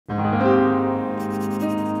Hello,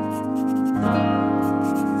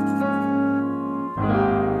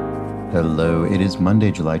 it is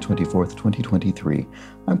Monday, July 24th, 2023.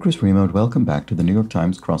 I'm Chris Remo, and welcome back to the New York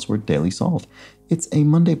Times Crossword Daily Solve. It's a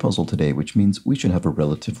Monday puzzle today, which means we should have a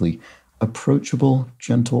relatively approachable,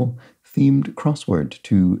 gentle, themed crossword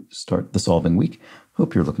to start the solving week.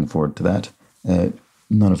 Hope you're looking forward to that.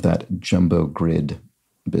 None of that jumbo grid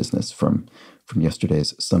business from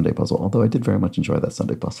yesterday's Sunday puzzle, although I did very much enjoy that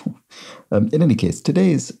Sunday puzzle. In any case,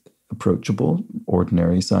 today's approachable,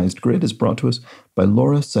 ordinary-sized grid is brought to us by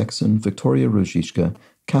Laura Sexson, Victoria Rojishka,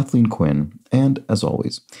 Kathleen Quinn, and, as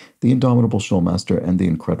always, the indomitable Shoalmaster and the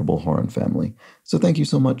incredible Horan family. So thank you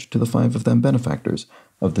so much to the 5 of them benefactors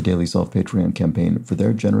of the Daily Solve Patreon campaign for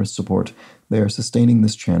their generous support. They are sustaining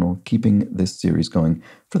this channel, keeping this series going.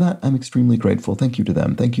 For that, I'm extremely grateful. Thank you to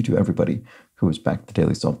them. Thank you to everybody who has backed the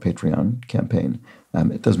Daily Solve Patreon campaign.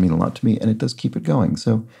 It does mean a lot to me, and it does keep it going.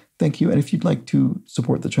 So thank you. And if you'd like to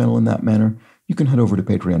support the channel in that manner, you can head over to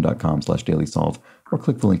patreon.com/dailysolve or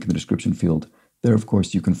click the link in the description field. There, of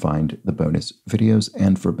course, you can find the bonus videos,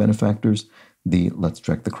 and for benefactors, the Let's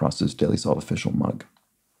Trek the Crosses Daily Solve official mug.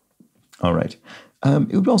 All right.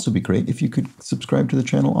 It would also be great if you could subscribe to the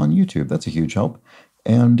channel on YouTube. That's a huge help.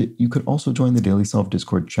 And you could also join the Daily Solve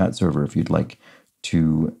Discord chat server if you'd like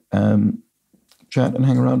to chat and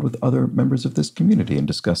hang around with other members of this community and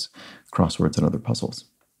discuss crosswords and other puzzles.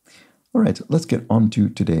 All right, let's get on to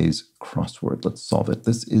today's crossword. Let's solve it.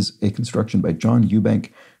 This is a construction by John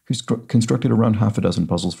Eubank, who's constructed around half a dozen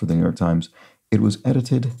puzzles for the New York Times. It was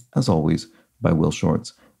edited, as always, by Will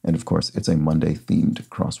Shorts. And of course, it's a Monday-themed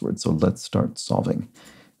crossword. So let's start solving.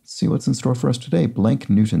 Let's see what's in store for us today. Blank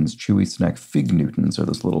Newtons, chewy snack. Fig Newtons are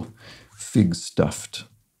those little fig-stuffed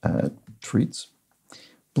treats.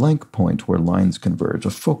 Blank point, where lines converge. A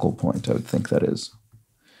focal point, I would think that is.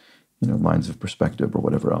 You know, lines of perspective or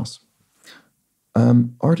whatever else.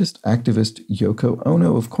 Artist, activist, Yoko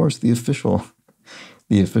Ono, of course, the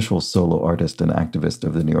official solo artist and activist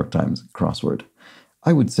of the New York Times crossword.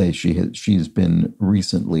 I would say she's been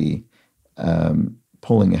recently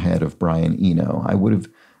pulling ahead of Brian Eno. I would have,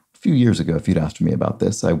 a few years ago, if you'd asked me about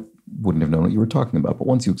this, I wouldn't have known what you were talking about. But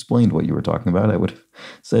once you explained what you were talking about, I would have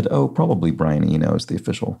said, oh, probably Brian Eno is the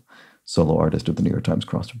official solo artist of the New York Times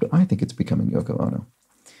crossword. But I think it's becoming Yoko Ono.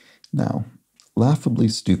 Now, laughably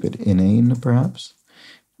stupid, inane, perhaps?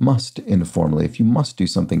 Must informally. If you must do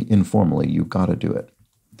something informally, you gotta do it.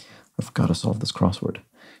 I've got to solve this crossword.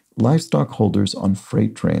 Livestock holders on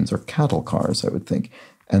freight trains, or cattle cars, I would think.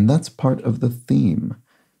 And that's part of the theme.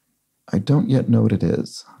 I don't yet know what it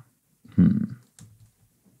is.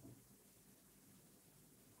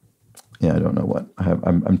 Yeah, I don't know what.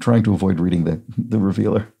 I'm trying to avoid reading the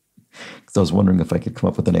revealer, because I was wondering if I could come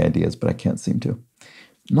up with any ideas, but I can't seem to.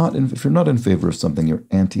 If you're not in favor of something, you're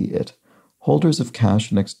anti-it. Holders of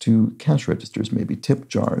cash next to cash registers, maybe tip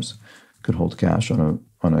jars, could hold cash on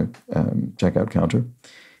a checkout counter.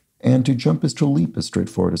 And to jump is to leap, as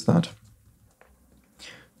straightforward as that.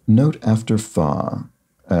 Note after fa.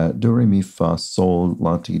 Do, re, mi, fa, sol,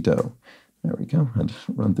 la, ti, do. There we go. I'd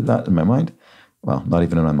run through that in my mind. Well, not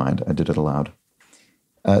even in my mind. I did it aloud.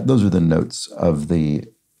 Those are the notes of the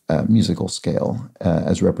musical scale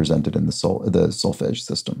as represented in the solfege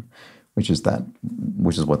system, which is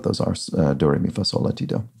what those are. Do, re, mi, fa, sol, la, ti,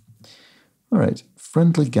 do. All right.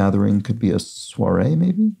 Friendly gathering could be a soiree,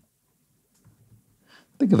 maybe?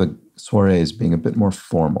 Think of a soiree as being a bit more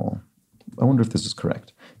formal. I wonder if this is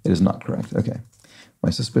correct. It is not correct. Okay.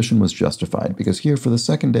 My suspicion was justified, because here for the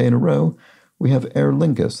second day in a row, we have Aer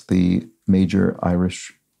Lingus, the major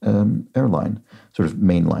Irish airline, sort of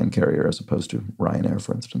mainline carrier as opposed to Ryanair,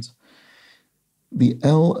 for instance. The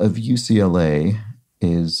L of UCLA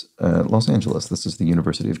is Los Angeles. This is the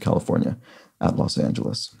University of California at Los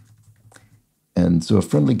Angeles. And so a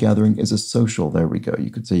friendly gathering is a social. There we go.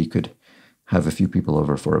 You could say you could have a few people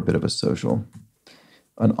over for a bit of a social.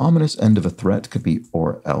 An ominous end of a threat could be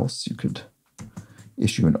or else. You could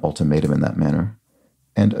issue an ultimatum in that manner.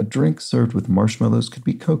 And a drink served with marshmallows could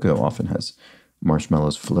be cocoa, often has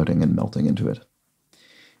marshmallows floating and melting into it.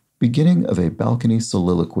 Beginning of a balcony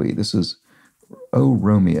soliloquy. This is Oh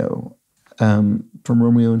Romeo, from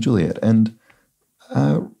Romeo and Juliet. And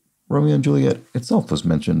Romeo and Juliet itself was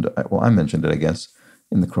mentioned, well, I mentioned it, I guess,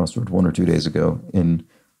 in the crossword 1 or 2 days ago in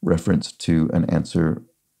reference to an answer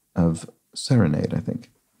of Serenade, I think.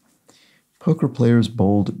 Poker player's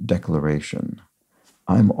bold declaration.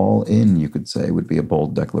 I'm all in, you could say, would be a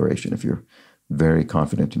bold declaration if you're very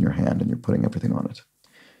confident in your hand and you're putting everything on it.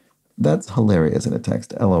 That's hilarious in a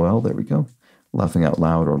text. LOL, there we go. Laughing out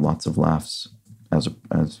loud or lots of laughs, as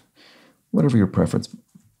whatever your preference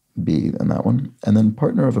B on that one. And then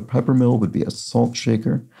partner of a pepper mill would be a salt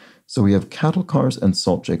shaker. So we have cattle cars and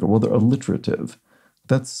salt shaker. Well, they're alliterative.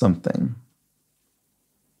 That's something.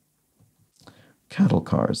 Cattle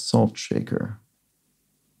cars, salt shaker.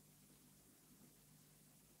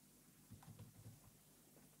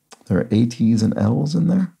 There are ATs and Ls in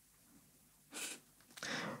there?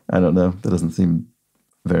 I don't know. That doesn't seem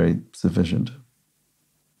very sufficient.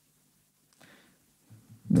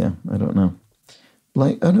 Yeah, I don't know.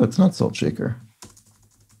 Like, oh no, it's not salt shaker.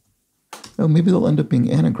 Oh, maybe they'll end up being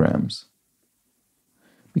anagrams.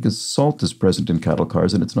 Because salt is present in cattle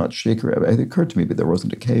cars and it's not shaker. It occurred to me that there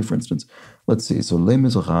wasn't a K, for instance. Let's see. So Les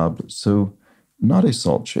Miserables. So not a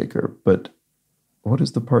salt shaker, but what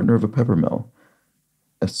is the partner of a pepper mill?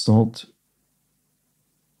 A salt.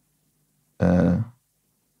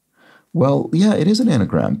 Well, yeah, it is an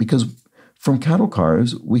anagram because from cattle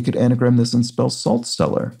cars, we could anagram this and spell salt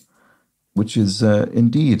cellar, which is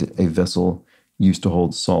indeed a vessel used to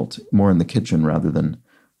hold salt more in the kitchen rather than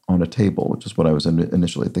on a table, which is what I was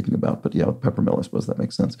initially thinking about. But yeah, with pepper mill, I suppose that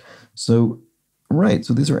makes sense. So, right,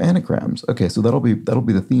 so these are anagrams. Okay, so that'll be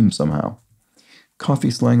the theme somehow. Coffee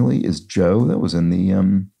slangily is Joe. That was in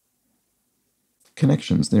the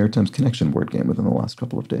Connections, the New York Times Connection word game within the last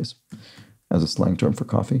couple of days as a slang term for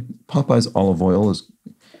coffee. Popeye's olive oil is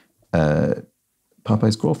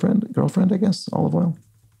Popeye's girlfriend, I guess, olive oil.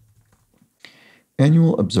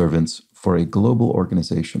 Annual observance for a global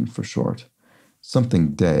organization for short.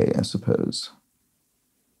 Something day, I suppose.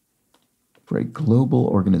 For a global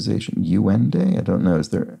organization. UN Day? I don't know. Is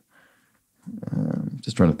there...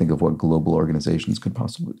 just trying to think of what global organizations could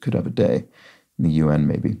have a day. In the UN,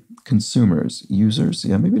 maybe. Consumers. Users?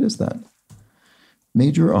 Yeah, maybe it is that.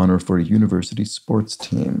 Major honor for a university sports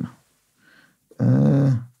team.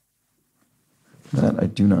 That I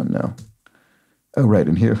do not know. Oh, right,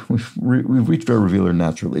 and here we've reached our revealer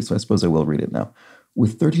naturally, so I suppose I will read it now.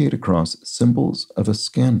 With 38 across, symbols of a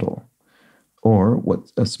scandal. Or what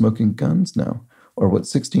smoking guns? No. Or what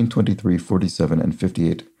 16, 23, 47, and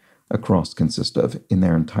 58 across consist of in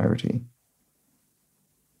their entirety.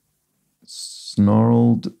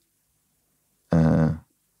 Snarled... I'm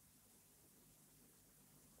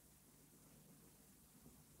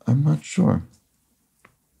not sure.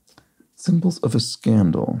 Symbols of a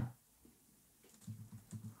scandal.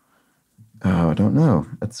 Oh, I don't know.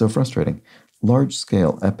 That's so frustrating. Large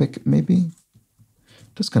scale, epic, maybe?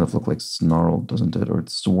 Does kind of look like snarled, doesn't it? Or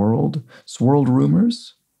it's swirled? Swirled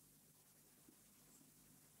rumors?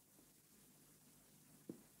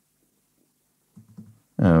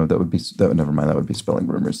 Oh, never mind. That would be spelling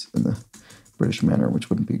rumors in the British manner, which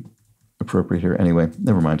wouldn't be appropriate here. Anyway,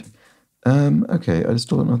 never mind. Okay, I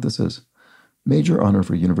still don't know what this is. Major honor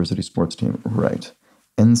for university sports team. Right.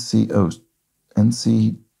 NCAA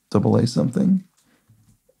something?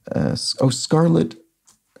 Scarlet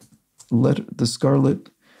letter. The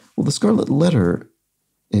scarlet letter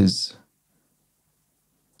is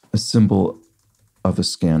a symbol of a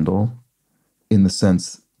scandal in the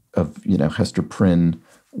sense of, Hester Prynne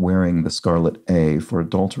wearing the scarlet A for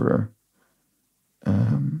adulterer.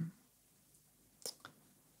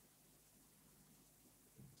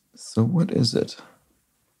 So what is it?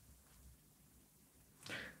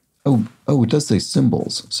 Oh, it does say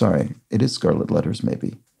symbols. Sorry, it is scarlet letters,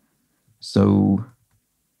 maybe. So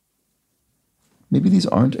maybe these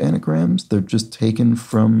aren't anagrams. They're just taken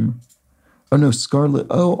from... Oh, no, scarlet...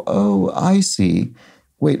 Oh, I see.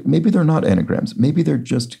 Wait, maybe they're not anagrams. Maybe they're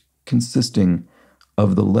just consisting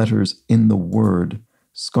of the letters in the word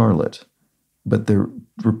scarlet, but they're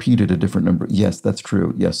repeated a different number. Yes, that's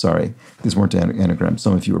true. Yes, sorry. These weren't anagrams.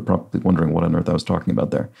 Some of you are probably wondering what on earth I was talking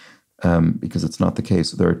about there, because it's not the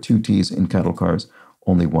case. There are 2 T's in cattle cars,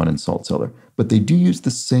 only 1 in salt cellar. But they do use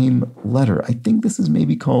the same letter. I think this is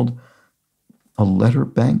maybe called a letter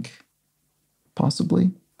bank,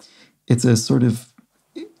 possibly. It's a sort of,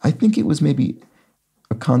 I think it was maybe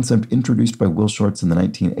a concept introduced by Will Shortz in the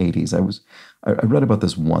 1980s. I read about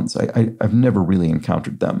this once. I've never really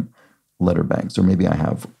encountered them, letter banks, or maybe I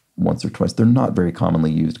have once or twice. They're not very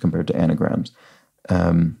commonly used compared to anagrams.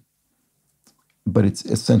 But it's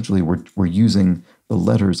essentially we're using the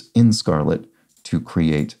letters in scarlet to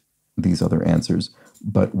create these other answers,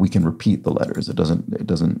 but we can repeat the letters.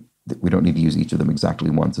 We don't need to use each of them exactly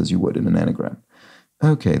once as you would in an anagram.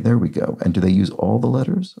 Okay, there we go. And do they use all the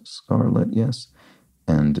letters? Scarlet, yes.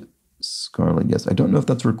 And scarlet, yes. I don't know if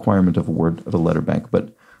that's a requirement of a letter bank,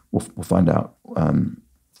 but we'll find out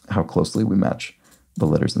how closely we match the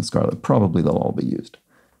letters in scarlet. Probably they'll all be used.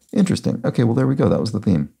 Interesting. Okay, well, there we go. That was the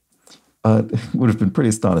theme. It would have been pretty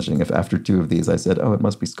astonishing if after 2 of these I said, oh, it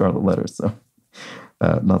must be scarlet letters. So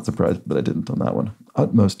Not surprised, but I didn't on that one.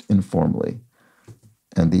 Utmost informally.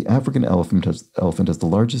 And the African elephant has the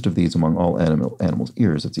largest of these among all animals'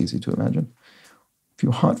 ears. It's easy to imagine. If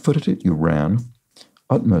you hot-footed it, you ran.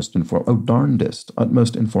 Utmost darndest.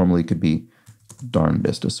 Utmost informally could be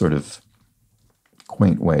darndest, a sort of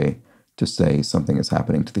quaint way to say something is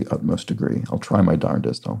happening to the utmost degree. I'll try my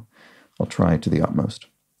darndest. I'll try to the utmost.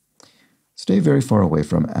 Stay very far away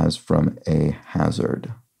from, as from a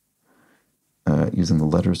hazard. Using the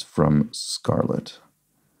letters from Scarlet.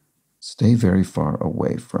 Stay very far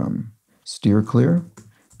away from. Steer clear.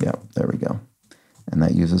 Yeah, there we go. And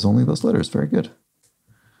that uses only those letters. Very good.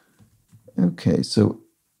 Okay, so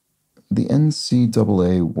the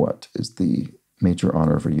NCAA, what is the major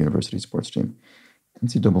honor for a university sports team?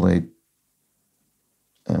 NCAA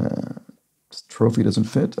trophy doesn't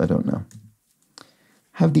fit? I don't know.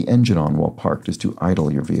 Have the engine on while parked is to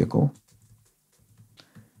idle your vehicle.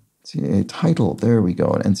 NCAA title, there we go,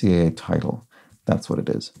 an NCAA title. That's what it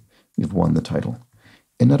is. You've won the title.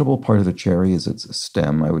 Inedible part of a cherry is its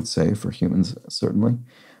stem, I would say, for humans, certainly.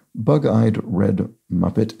 Bug-eyed red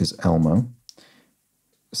Muppet is Elmo.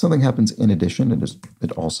 Something happens in addition,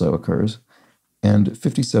 it also occurs. And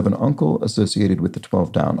 57, Uncle associated with the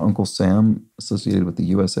 12 down. Uncle Sam associated with the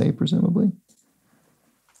USA, presumably.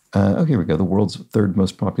 Oh, here we go. The world's third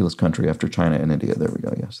most populous country after China and India. There we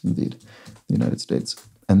go. Yes, indeed. The United States.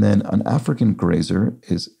 And then an African grazer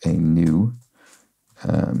is a new,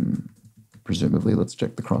 presumably, let's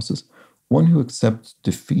check the crosses. One who accepts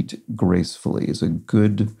defeat gracefully is a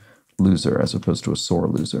good loser as opposed to a sore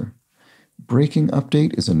loser. Breaking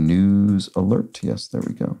update is a news alert. Yes, there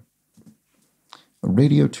we go. A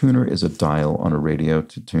radio tuner is a dial on a radio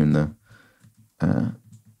to tune the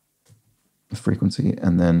frequency.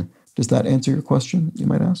 And then, does that answer your question, you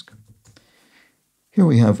might ask? Here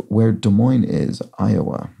we have where Des Moines is,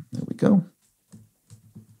 Iowa. There we go.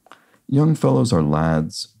 Young fellows are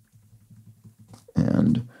lads.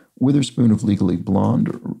 And Witherspoon of Legally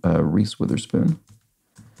Blonde, Reese Witherspoon.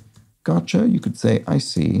 Gotcha, you could say, I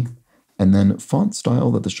see. And then font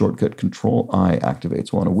style that the shortcut Control-I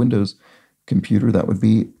activates. Well, on a Windows computer, that would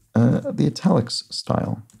be the italics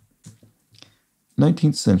style.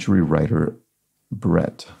 19th century writer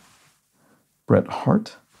Bret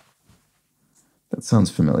Harte? That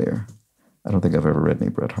sounds familiar. I don't think I've ever read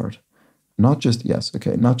any Bret Harte. Not just, yes,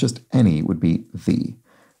 okay, not just any would be the.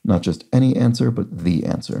 Not just any answer, but the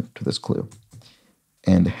answer to this clue.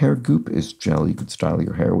 And hair goop is gel. You could style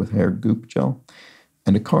your hair with hair goop gel.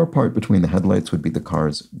 And a car part between the headlights would be the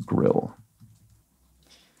car's grille.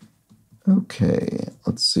 Okay,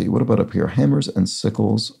 let's see. What about up here? Hammers and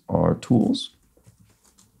sickles are tools.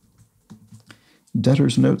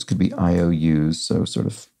 Debtor's notes could be IOUs, so sort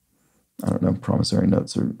of, I don't know, promissory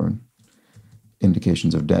notes or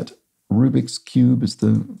indications of debt. Rubik's Cube is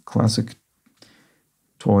the classic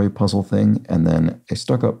toy puzzle thing. And then a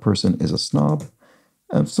stuck-up person is a snob.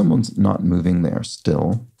 If someone's not moving, they are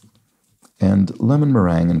still. And lemon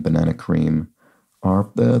meringue and banana cream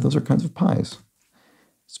are, those are kinds of pies.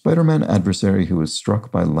 Spider-Man adversary who is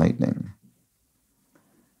struck by lightning.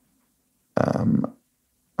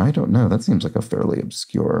 I don't know. That seems like a fairly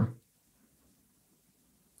obscure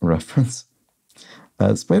reference.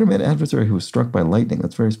 Spider-Man adversary who was struck by lightning.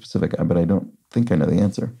 That's very specific, but I don't think I know the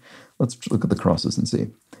answer. Let's look at the crosses and see.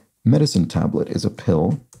 Medicine tablet is a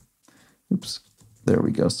pill. Oops. There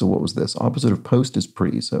we go. So what was this? Opposite of post is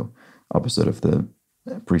pre. So opposite of the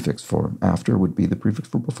prefix for after would be the prefix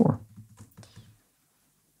for before.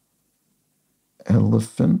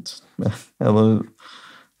 Elephant. Hello.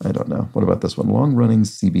 I don't know. What about this one? Long-running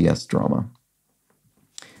CBS drama.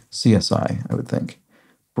 CSI, I would think.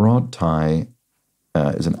 Broad tie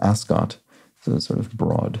is an ascot. It's a sort of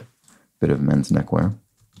broad bit of men's neckwear.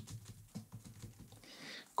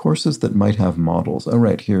 Courses that might have models. Oh,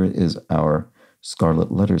 right. Here is our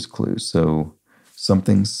Scarlet Letters clue. So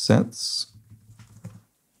something sets.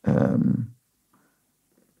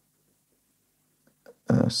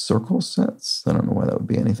 Circle sets. I don't know why that would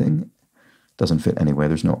be anything. Doesn't fit anyway.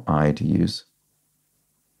 There's no I to use.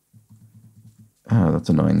 Oh, that's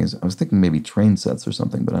annoying. I was thinking maybe train sets or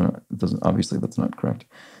something, but it doesn't. Obviously, that's not correct.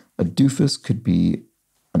 A doofus could be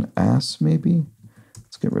an ass, maybe.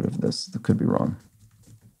 Let's get rid of this. That could be wrong.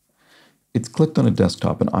 It's clicked on a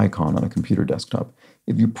desktop, an icon on a computer desktop.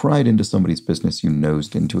 If you pried into somebody's business, you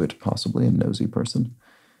nosed into it, possibly a nosy person.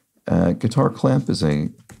 Guitar clamp is a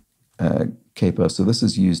capo, so this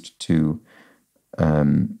is used to,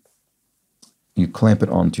 you clamp it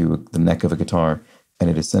onto the neck of a guitar, and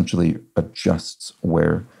it essentially adjusts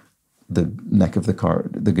where the neck of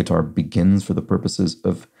the guitar begins for the purposes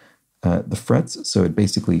of the frets, so it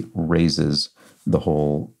basically raises the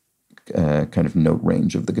whole kind of note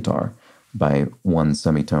range of the guitar by one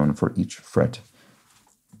semitone for each fret,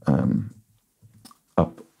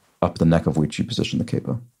 up the neck of which you position the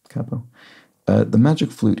capo. The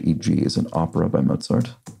Magic Flute E.G. is an opera by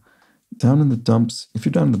Mozart. Down in the dumps, if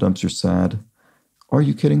you're down in the dumps, you're sad. Are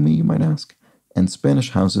you kidding me, you might ask? And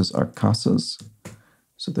Spanish houses are casas.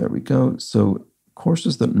 So there we go. So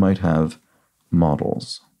courses that might have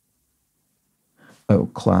models. Oh,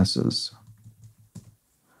 classes.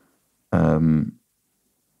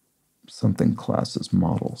 Something classes,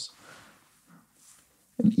 models.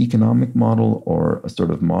 An economic model, or a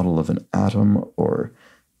sort of model of an atom, or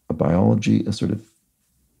a biology, a sort of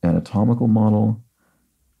anatomical model.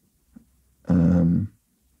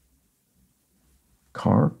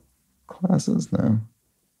 Car classes? No.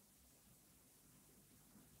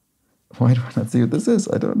 Why do I not see what this is?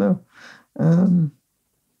 I don't know.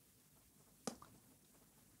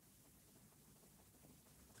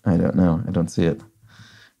 I don't know. I don't see it.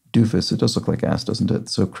 Doofus. It does look like ass, doesn't it?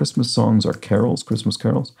 So Christmas songs are carols, Christmas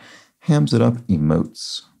carols. Hams it up,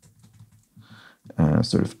 emotes.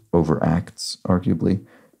 Sort of overacts, arguably.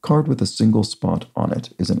 Card with a single spot on it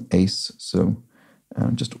is an ace, so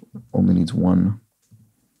just only needs one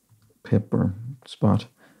pip or spot.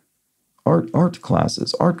 Art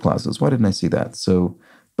classes. Why didn't I see that? So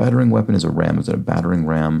battering weapon is a ram. Is it a battering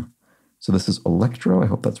ram? So this is electro. I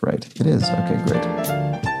hope that's right. It is. Okay, great.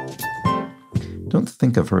 Don't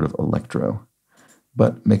think I've heard of electro,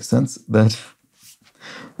 but makes sense that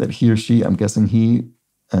he or she, I'm guessing he,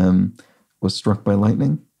 was struck by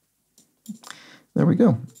lightning. There we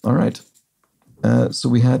go. All right. So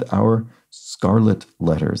we had our scarlet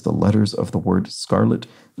letters, the letters of the word scarlet,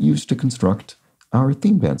 used to construct our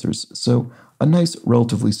theme answers. So a nice,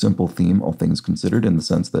 relatively simple theme, all things considered, in the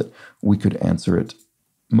sense that we could answer it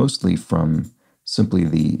mostly from simply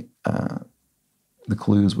the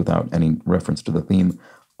clues without any reference to the theme.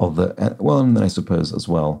 Well, and then I suppose as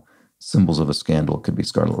well, symbols of a scandal could be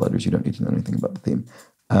scarlet letters. You don't need to know anything about the theme.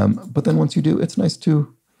 But then once you do, it's nice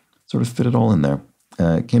to sort of fit it all in there.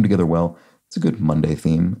 It came together well. It's a good Monday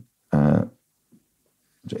theme,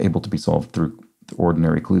 able to be solved through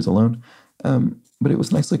ordinary clues alone. But it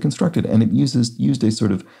was nicely constructed, and it used a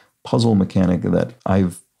sort of puzzle mechanic that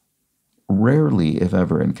I've rarely, if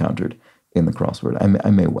ever, encountered in the crossword. I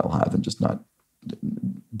may well have and just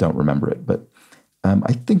don't remember it, but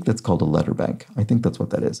I think that's called a letter bank. I think that's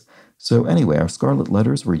what that is. So anyway, our scarlet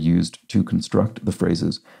letters were used to construct the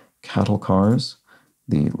phrases cattle cars,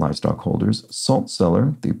 the livestock holders, salt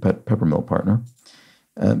cellar, the pepper mill partner,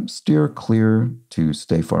 steer clear to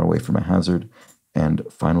stay far away from a hazard, and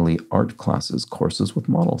finally art classes, courses with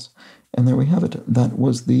models. And there we have it. That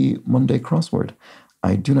was the Monday crossword.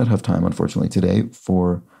 I do not have time, unfortunately, today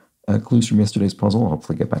for clues from yesterday's puzzle. I'll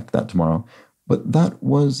hopefully get back to that tomorrow. But that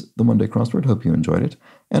was the Monday crossword. Hope you enjoyed it.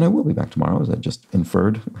 And I will be back tomorrow, as I just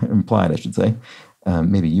implied, I should say.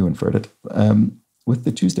 Maybe you inferred it, with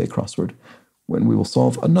the Tuesday crossword, when we will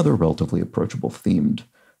solve another relatively approachable themed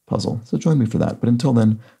puzzle. So join me for that. But until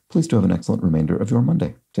then, please do have an excellent remainder of your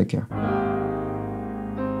Monday. Take care.